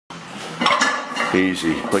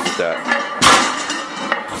Easy. Look at that.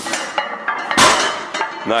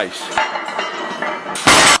 Nice.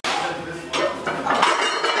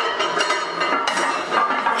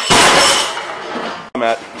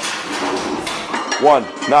 Matt. 1.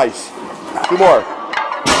 Nice. 2 more.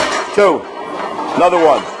 2. Another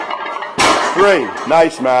 1. 3.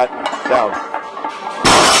 Nice, Matt. Down.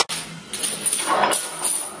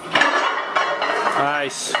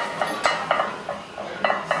 Nice.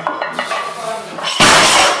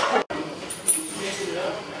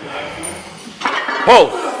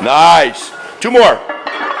 Pull. Nice. 2 more.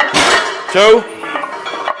 2.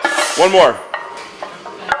 1 more.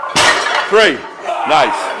 3.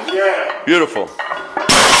 Nice. Beautiful.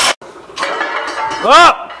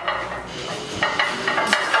 Up.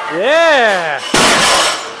 Yeah.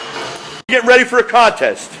 Getting ready for a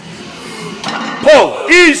contest. Pull.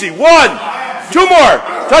 Easy. 1. 2 more.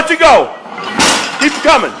 Touch and go. Keep it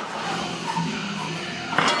coming.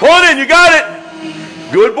 Pull it in. You got it.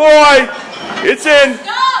 Good boy. It's in.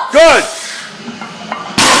 Good.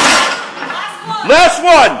 Last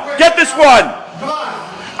one. Get this one.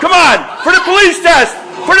 Come on. For the police test.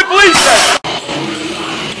 For the police test.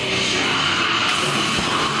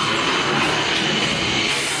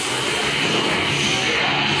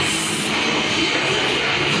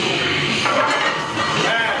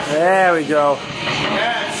 There we go.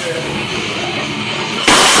 That's it.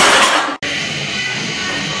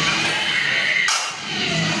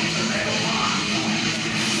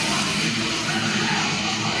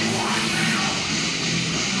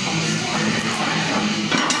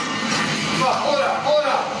 Hold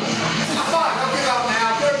up. Come on, don't give up now.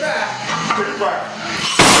 Put it back.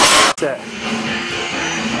 Set.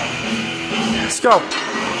 Let's go.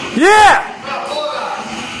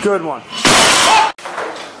 Yeah! Good one.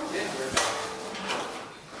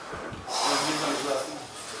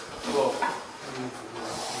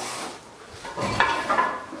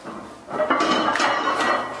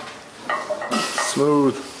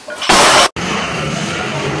 Smooth.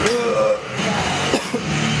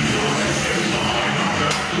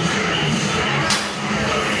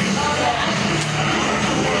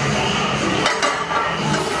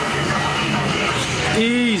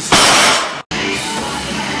 Ease.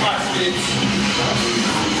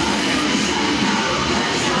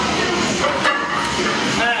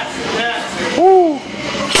 Woo.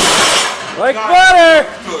 Like butter.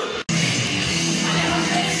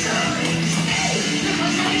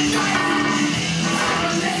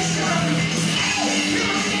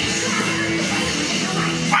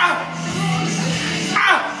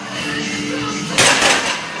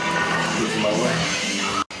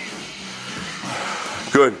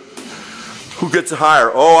 Good. Who gets it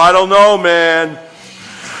higher? Oh, I don't know, man.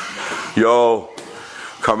 Yo,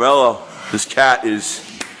 Carmelo, this cat he's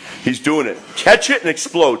doing it. Catch it and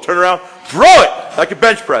explode. Turn around, throw it like a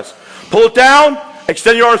bench press. Pull it down,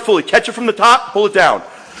 extend your arms fully. Catch it from the top, pull it down.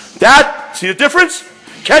 That, see the difference?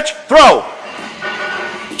 Catch, throw.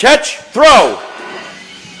 Catch, throw.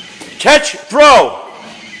 Catch, throw.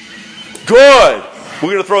 Good.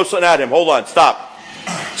 We're going to throw something at him. Hold on, stop.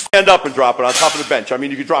 Stand up and drop it on top of the bench. I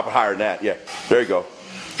mean, you can drop it higher than that. Yeah, there you go.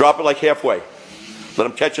 Drop it like halfway. Let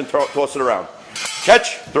him catch and toss it around.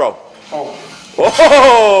 Catch, throw. Oh,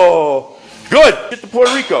 good. Get to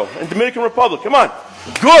Puerto Rico and Dominican Republic. Come on.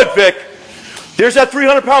 Good, Vic. There's that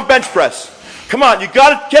 300-pound bench press. Come on, you got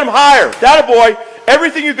to get him higher. That a boy.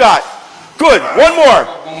 Everything you got. Good. 1 more.